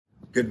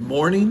Good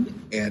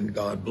morning, and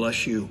God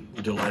bless you.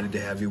 We're delighted to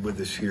have you with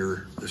us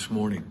here this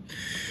morning.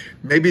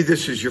 Maybe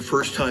this is your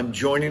first time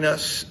joining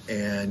us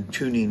and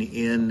tuning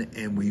in,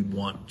 and we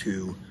want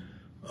to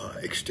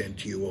extend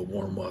to you a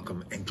warm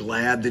welcome and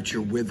glad that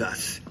you're with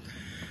us.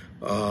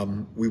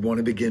 We want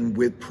to begin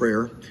with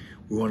prayer.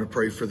 We want to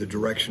pray for the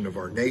direction of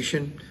our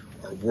nation,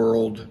 our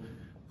world.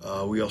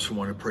 We also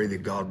want to pray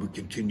that God would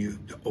continue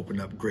to open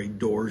up great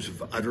doors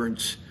of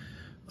utterance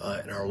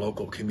in our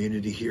local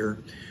community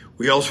here.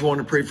 We also want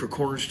to pray for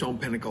Cornerstone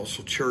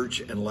Pentecostal Church,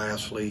 and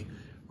lastly,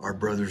 our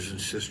brothers and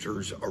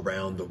sisters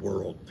around the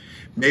world.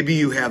 Maybe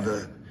you have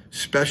a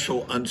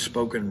special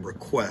unspoken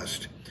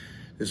request.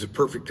 This is a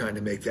perfect time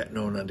to make that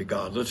known unto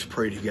God. Let's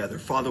pray together.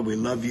 Father, we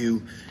love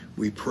you.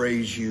 We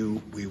praise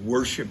you. We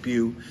worship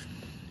you.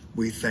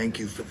 We thank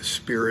you for the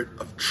spirit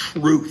of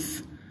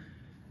truth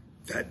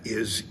that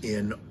is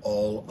in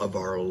all of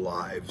our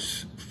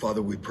lives.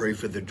 Father, we pray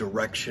for the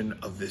direction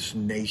of this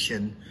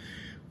nation.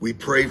 We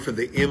pray for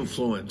the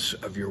influence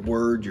of your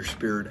word, your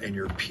spirit, and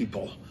your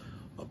people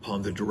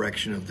upon the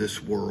direction of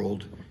this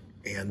world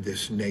and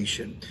this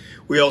nation.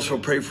 We also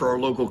pray for our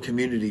local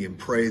community and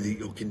pray that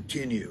you'll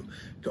continue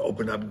to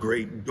open up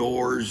great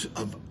doors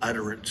of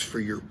utterance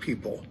for your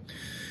people.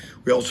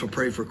 We also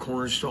pray for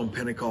Cornerstone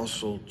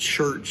Pentecostal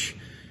Church.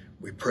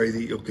 We pray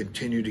that you'll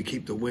continue to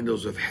keep the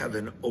windows of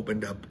heaven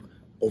opened up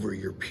over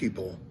your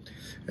people.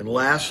 And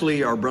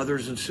lastly, our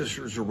brothers and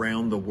sisters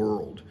around the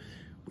world.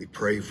 We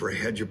pray for a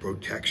hedge of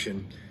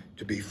protection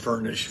to be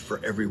furnished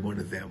for every one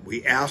of them.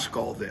 We ask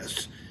all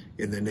this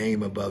in the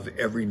name above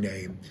every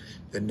name,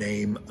 the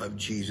name of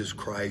Jesus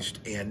Christ,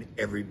 and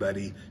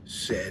everybody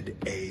said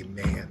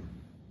amen.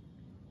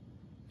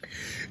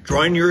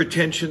 Drawing your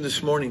attention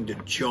this morning to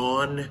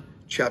John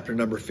chapter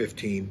number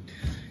 15.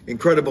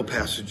 Incredible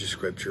passage of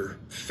scripture,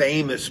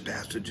 famous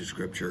passage of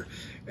scripture,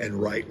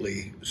 and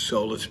rightly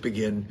so. Let's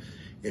begin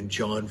in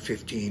John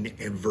 15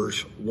 and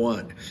verse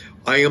 1.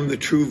 I am the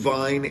true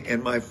vine,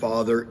 and my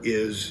Father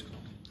is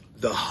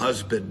the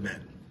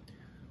husbandman.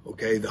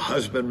 Okay, the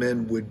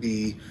husbandman would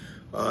be,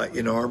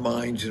 in our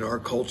minds, in our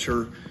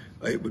culture,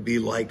 it would be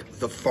like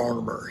the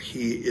farmer.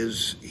 He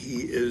is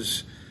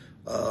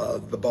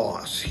the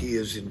boss. He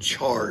is in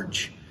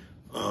charge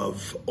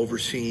of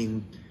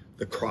overseeing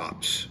the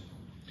crops.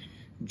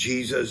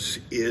 Jesus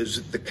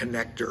is the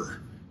connector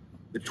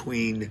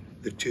between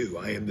the two.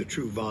 I am the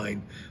true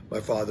vine. My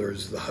Father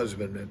is the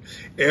husbandman.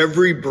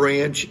 Every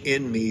branch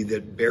in me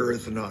that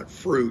beareth not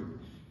fruit,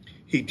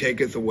 he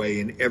taketh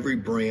away. And every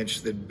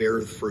branch that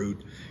beareth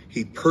fruit,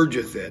 he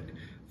purgeth it,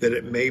 that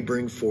it may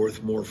bring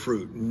forth more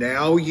fruit.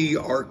 Now ye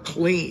are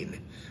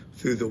clean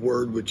through the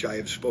word which I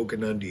have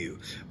spoken unto you.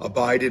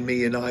 Abide in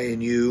me, and I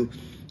in you,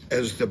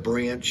 as the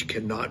branch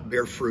cannot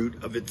bear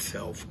fruit of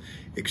itself,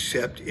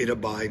 except it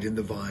abide in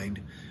the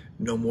vine.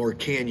 No more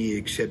can ye,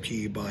 except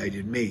ye abide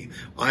in me.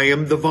 I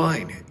am the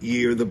vine,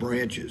 ye are the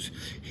branches.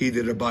 He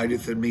that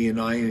abideth in me, and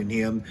I in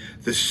him,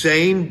 the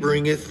same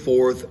bringeth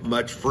forth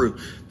much fruit.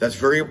 That's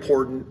very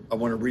important. I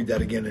want to read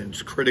that again, and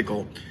it's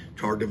critical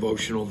to our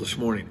devotional this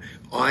morning.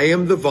 I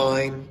am the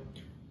vine,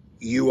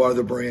 you are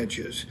the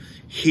branches.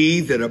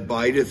 He that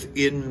abideth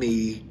in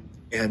me,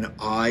 and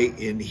I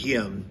in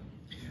him,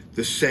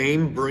 the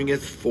same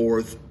bringeth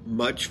forth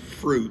much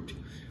fruit.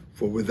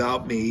 For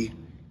without me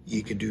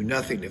ye can do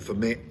nothing. If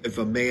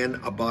a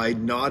man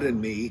abide not in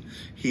me,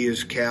 he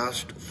is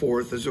cast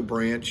forth as a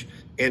branch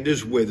and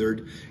is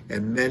withered,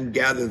 and men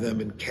gather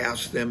them and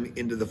cast them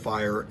into the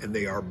fire, and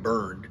they are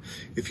burned.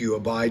 If you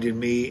abide in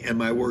me, and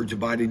my words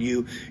abide in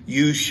you,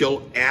 you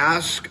shall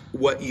ask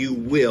what you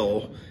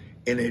will,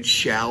 and it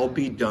shall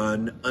be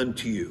done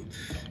unto you.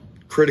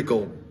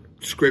 Critical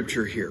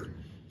scripture here.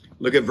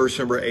 Look at verse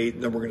number 8,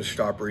 and then we're going to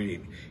stop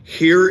reading.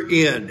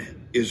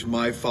 Herein is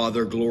my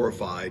Father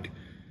glorified,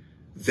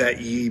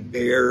 that ye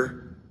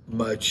bear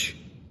much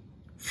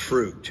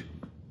fruit.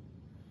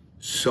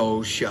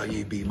 So shall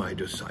ye be my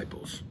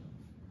disciples.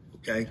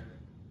 Okay?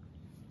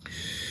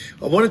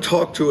 I want to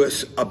talk to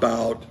us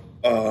about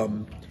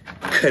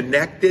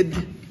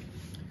connected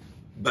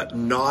but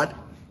not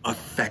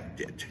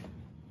affected.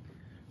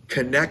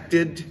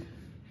 Connected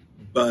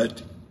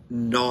but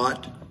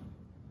not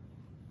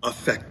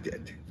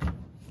affected.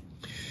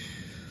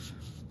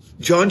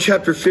 John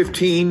chapter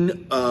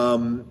 15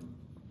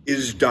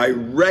 is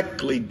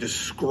directly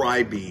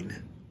describing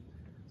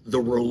the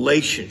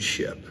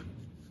relationship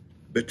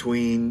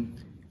between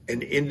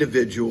an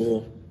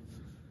individual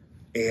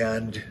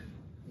and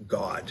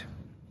God.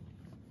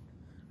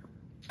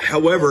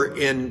 However,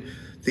 in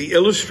the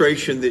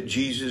illustration that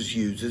Jesus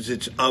uses,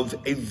 it's of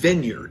a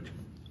vineyard,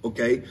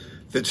 okay,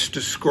 that's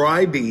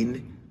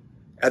describing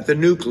at the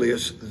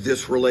nucleus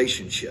this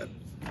relationship.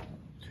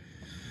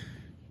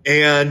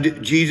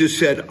 And Jesus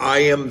said,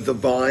 I am the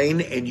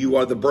vine and you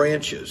are the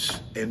branches.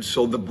 And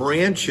so the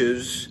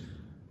branches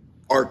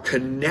are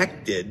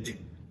connected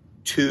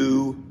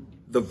to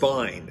the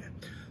vine.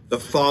 The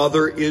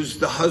Father is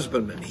the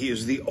husbandman. He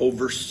is the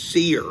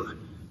overseer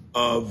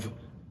of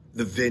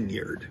the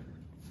vineyard.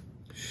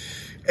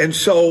 And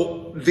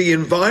so the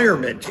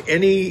environment,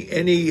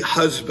 any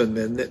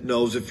husbandman that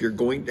knows if you're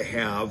going to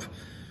have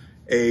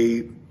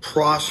a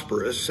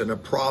prosperous and a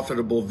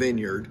profitable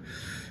vineyard,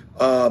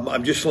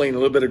 I'm just laying a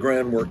little bit of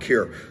groundwork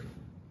here.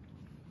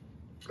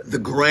 The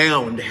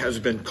ground has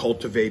been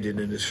cultivated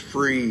and is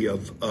free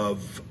of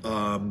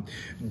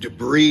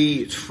debris.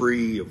 It's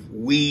free of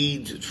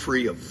weeds. It's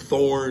free of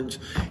thorns.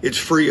 It's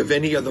free of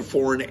any other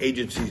foreign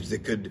agencies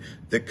that could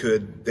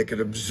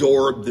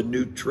absorb the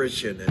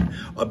nutrition and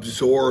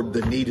absorb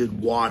the needed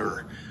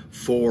water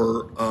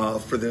for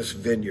this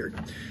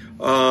vineyard.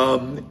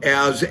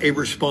 As a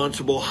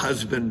responsible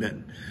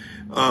husbandman,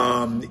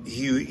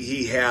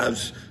 he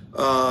has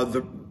I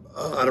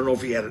don't know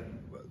if he had it.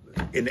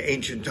 In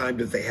ancient times,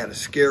 that they had a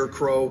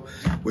scarecrow,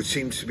 which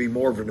seems to be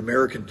more of an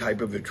American type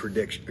of a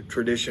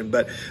tradition.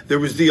 But there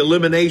was the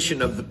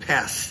elimination of the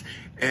pests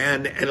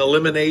and an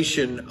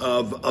elimination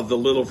of the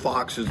little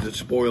foxes that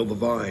spoil the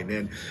vine,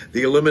 and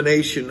the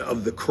elimination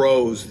of the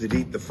crows that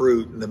eat the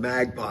fruit, and the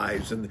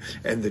magpies and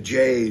the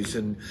jays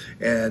and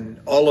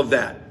all of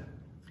that.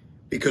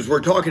 Because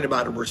we're talking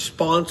about a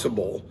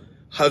responsible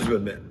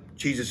husbandman.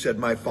 Jesus said,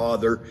 "My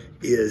Father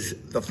is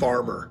the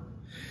farmer."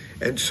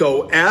 And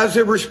so as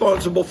a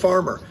responsible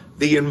farmer,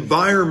 the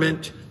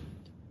environment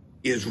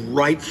is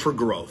ripe for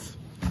growth.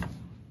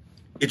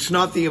 It's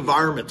not the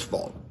environment's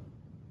fault.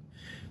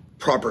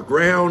 Proper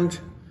ground,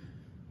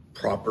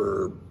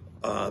 proper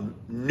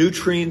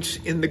nutrients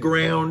in the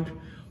ground,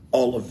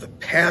 all of the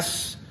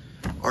pests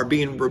are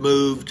being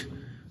removed.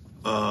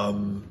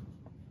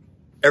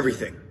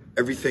 Everything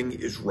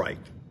is right.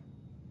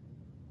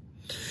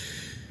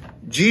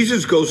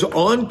 Jesus goes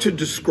on to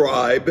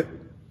describe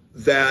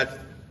that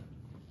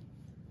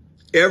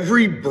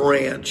every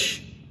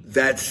branch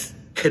that's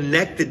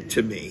connected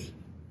to me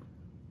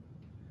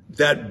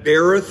that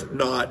beareth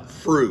not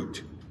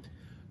fruit,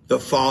 the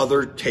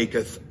Father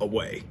taketh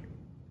away.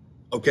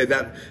 Okay,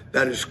 that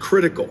is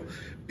critical,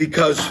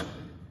 because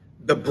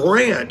the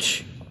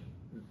branch,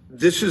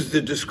 this is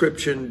the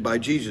description by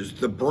Jesus,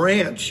 the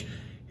branch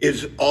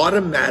is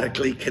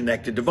automatically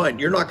connected to vine.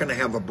 You're not going to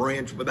have a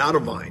branch without a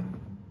vine.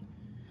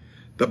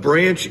 The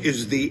branch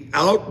is the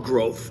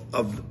outgrowth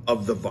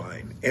of the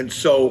vine. And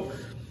so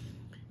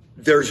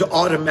there's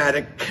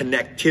automatic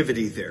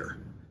connectivity there.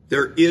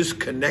 There is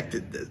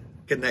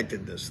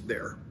connectedness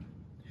there.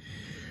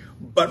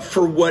 But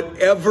for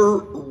whatever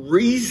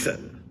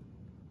reason,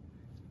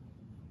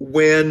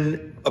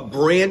 when a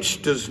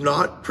branch does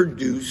not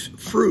produce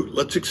fruit,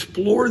 let's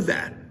explore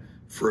that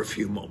for a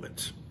few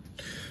moments.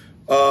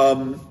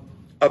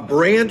 A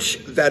branch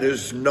that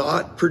is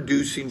not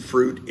producing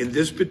fruit in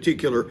this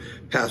particular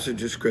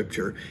passage of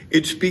scripture,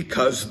 it's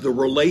because the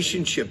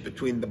relationship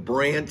between the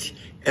branch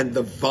and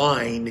the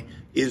vine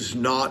is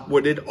not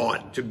what it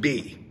ought to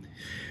be.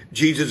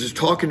 Jesus is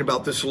talking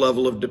about this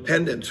level of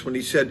dependence when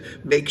he said,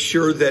 make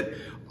sure that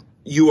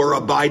you are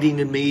abiding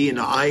in me and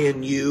I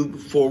in you,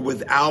 for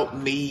without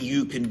me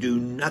you can do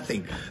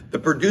nothing. The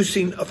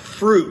producing of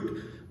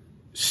fruit,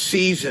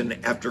 season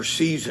after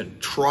season,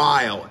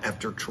 trial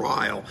after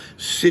trial,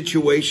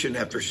 situation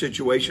after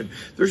situation.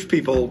 There's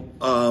people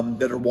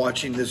that are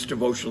watching this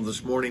devotional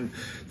this morning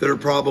that are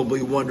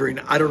probably wondering,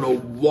 I don't know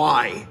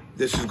why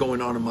this is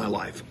going on in my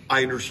life.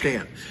 I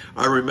understand.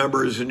 I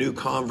remember as a new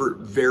convert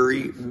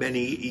very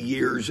many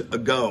years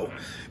ago,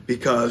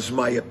 because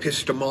my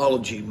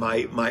epistemology,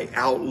 my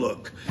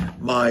outlook,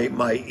 my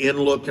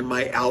in-look and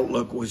my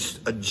outlook was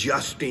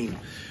adjusting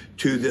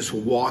to this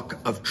walk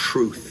of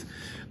truth,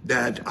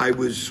 that I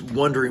was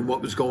wondering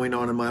what was going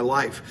on in my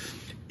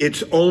life.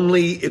 It's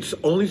only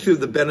through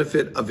the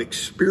benefit of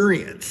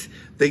experience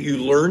that you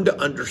learn to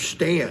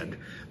understand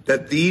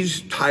that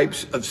these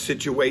types of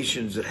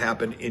situations that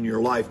happen in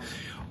your life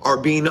are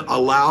being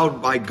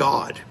allowed by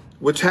God.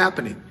 What's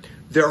happening?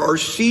 There are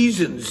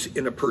seasons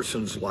in a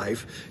person's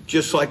life,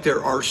 just like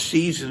there are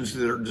seasons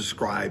that are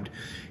described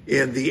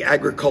in the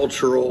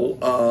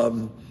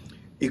agricultural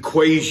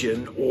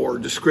equation or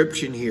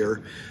description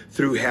here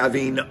through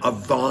having a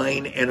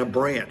vine and a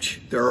branch.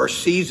 There are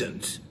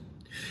seasons.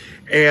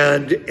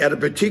 And at a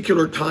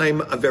particular time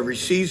of every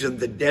season,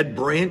 the dead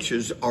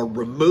branches are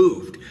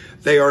removed.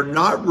 They are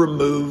not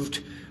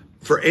removed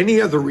for any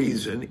other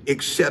reason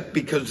except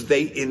because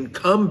they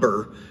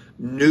encumber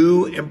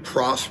new and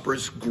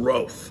prosperous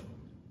growth.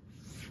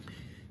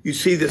 You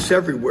see this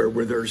everywhere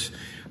where there's,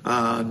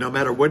 no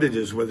matter what it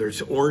is, whether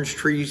it's orange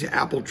trees,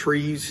 apple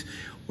trees,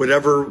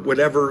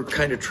 whatever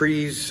kind of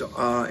trees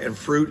and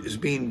fruit is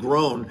being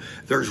grown,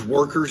 there's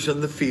workers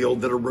in the field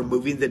that are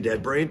removing the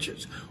dead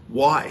branches.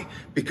 Why?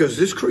 Because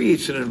this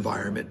creates an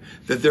environment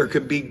that there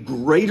can be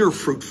greater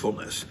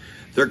fruitfulness,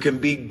 there can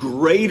be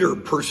greater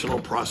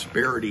personal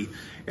prosperity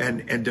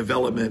and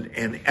development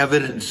and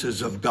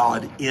evidences of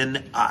God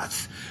in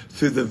us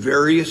through the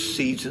various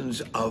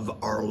seasons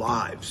of our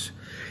lives.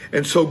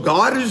 And so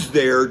God is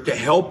there to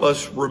help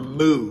us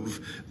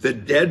remove the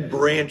dead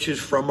branches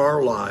from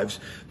our lives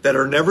that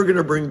are never going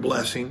to bring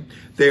blessing.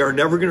 They are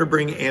never going to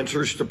bring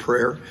answers to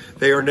prayer.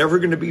 They are never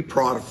going to be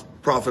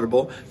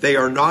profitable. They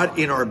are not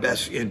in our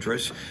best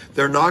interest.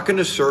 They're not going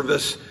to serve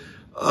us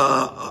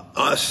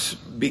us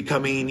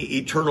becoming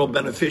eternal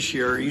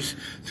beneficiaries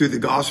through the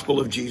gospel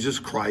of Jesus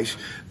Christ.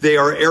 They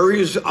are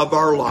areas of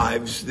our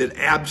lives that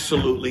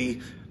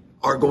absolutely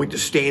are going to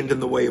stand in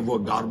the way of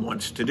what God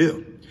wants to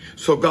do.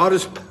 So God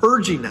is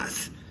purging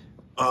us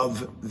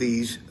of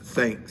these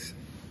things.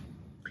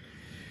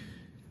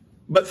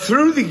 But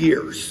through the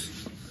years,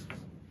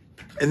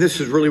 and this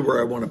is really where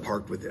I want to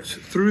park with this,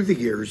 through the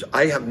years,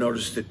 I have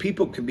noticed that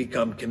people can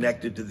become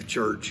connected to the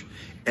church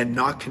and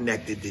not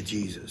connected to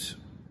Jesus.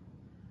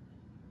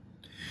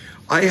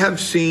 I have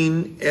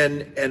seen,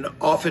 and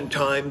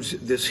oftentimes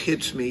this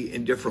hits me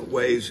in different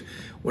ways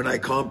when I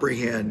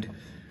comprehend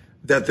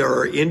that there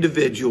are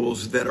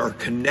individuals that are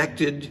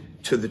connected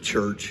to the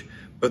church,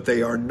 but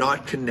they are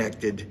not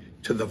connected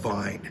to the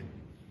vine.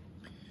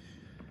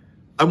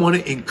 I want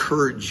to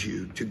encourage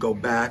you to go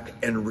back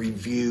and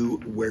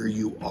review where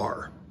you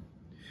are.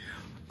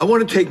 I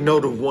want to take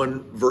note of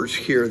one verse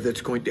here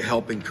that's going to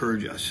help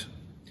encourage us.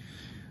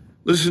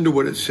 Listen to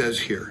what it says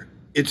here.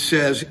 It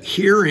says,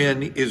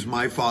 "Herein is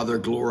my Father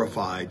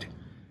glorified,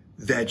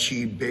 that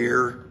ye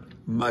bear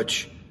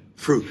much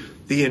fruit."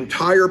 The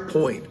entire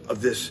point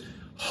of this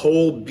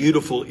whole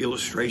beautiful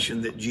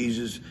illustration that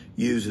Jesus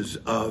uses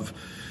of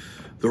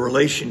the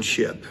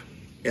relationship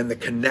and the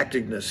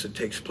connectedness that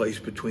takes place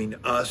between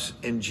us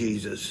and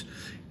Jesus,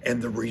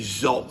 and the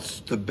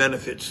results, the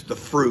benefits, the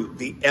fruit,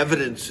 the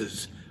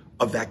evidences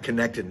of that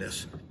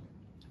connectedness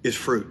is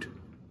fruit.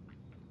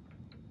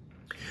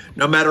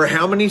 No matter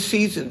how many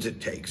seasons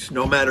it takes,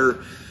 no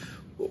matter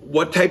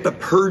what type of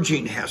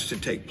purging has to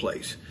take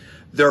place,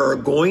 there are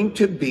going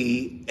to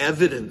be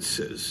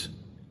evidences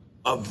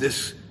of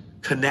this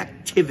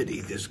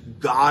connectivity, this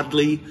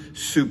godly,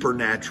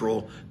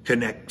 supernatural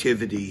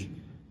connectivity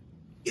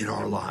in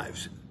our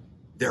lives.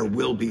 There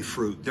will be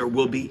fruit. There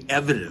will be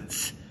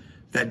evidence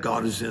that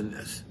God is in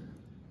this.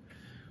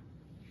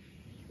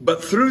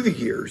 But through the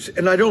years,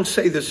 and I don't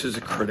say this as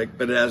a critic,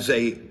 but as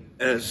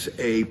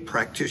a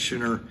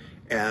practitioner,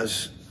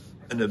 as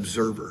an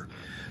observer,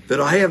 that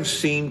I have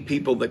seen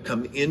people that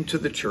come into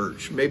the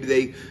church,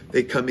 maybe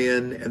they come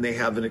in and they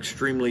have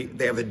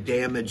a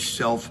damaged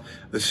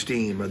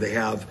self-esteem, or they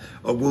have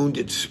a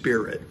wounded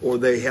spirit, or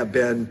they have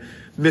been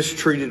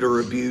mistreated or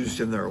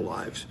abused in their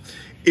lives.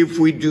 If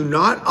we do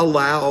not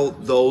allow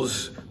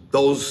those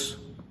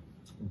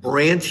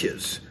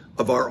branches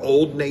of our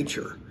old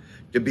nature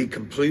to be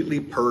completely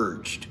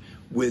purged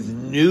with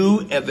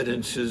new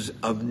evidences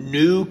of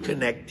new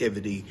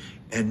connectivity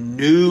and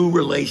new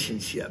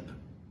relationship,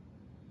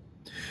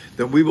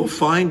 then we will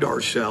find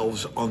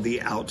ourselves on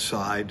the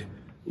outside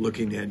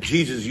looking in.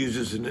 Jesus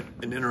uses an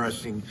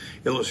interesting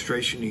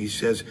illustration. He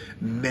says,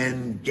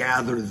 "Men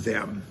gather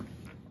them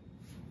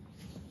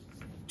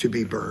to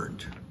be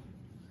burned."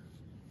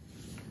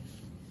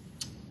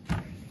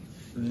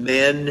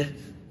 Men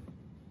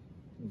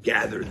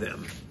gather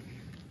them.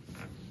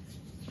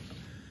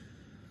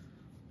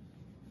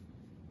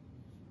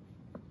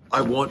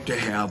 I want to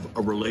have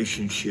a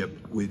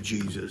relationship with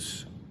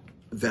Jesus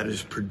that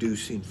is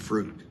producing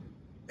fruit.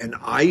 And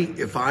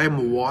if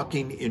I'm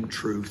walking in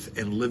truth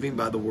and living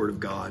by the word of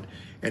God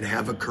and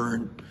have a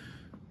current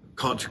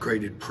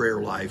consecrated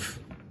prayer life,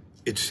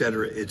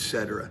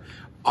 etc.,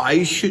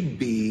 I should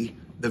be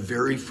the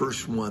very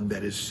first one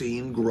that is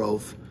seeing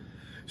growth,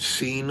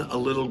 seeing a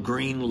little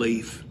green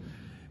leaf,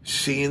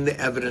 seeing the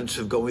evidence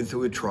of going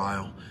through a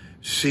trial,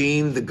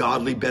 seeing the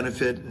godly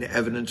benefit and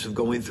evidence of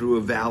going through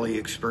a valley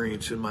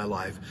experience in my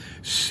life,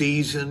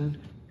 season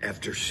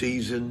after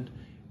season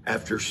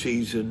after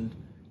season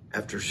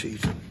after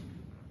season.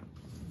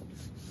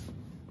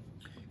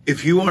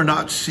 If you are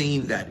not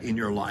seeing that in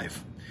your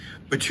life,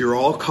 but you're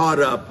all caught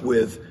up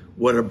with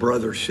what a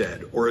brother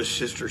said or a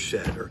sister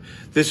said, or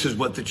this is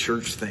what the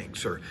church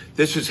thinks, or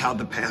this is how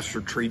the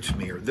pastor treats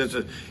me, or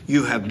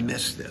you have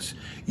missed this.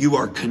 You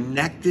are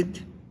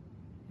connected,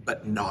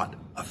 but not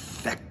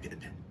affected.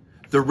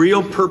 The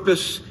real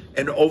purpose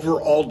and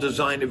overall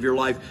design of your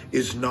life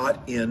is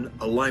not in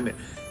alignment.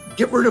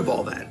 Get rid of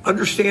all that.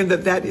 Understand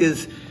that that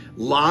is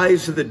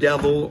lies of the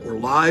devil, or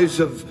lies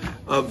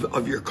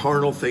of your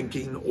carnal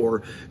thinking,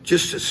 or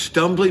just a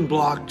stumbling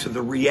block to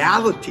the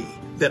reality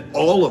that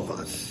all of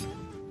us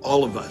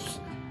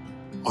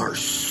are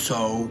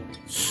so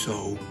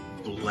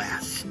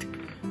blessed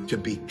to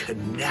be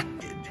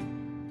connected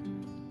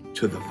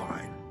to the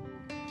vine.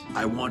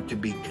 I want to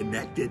be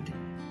connected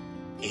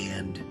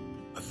and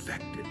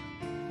affected.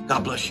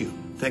 God bless you.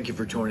 Thank you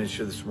for joining us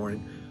here this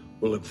morning.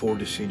 We'll look forward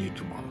to seeing you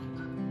tomorrow.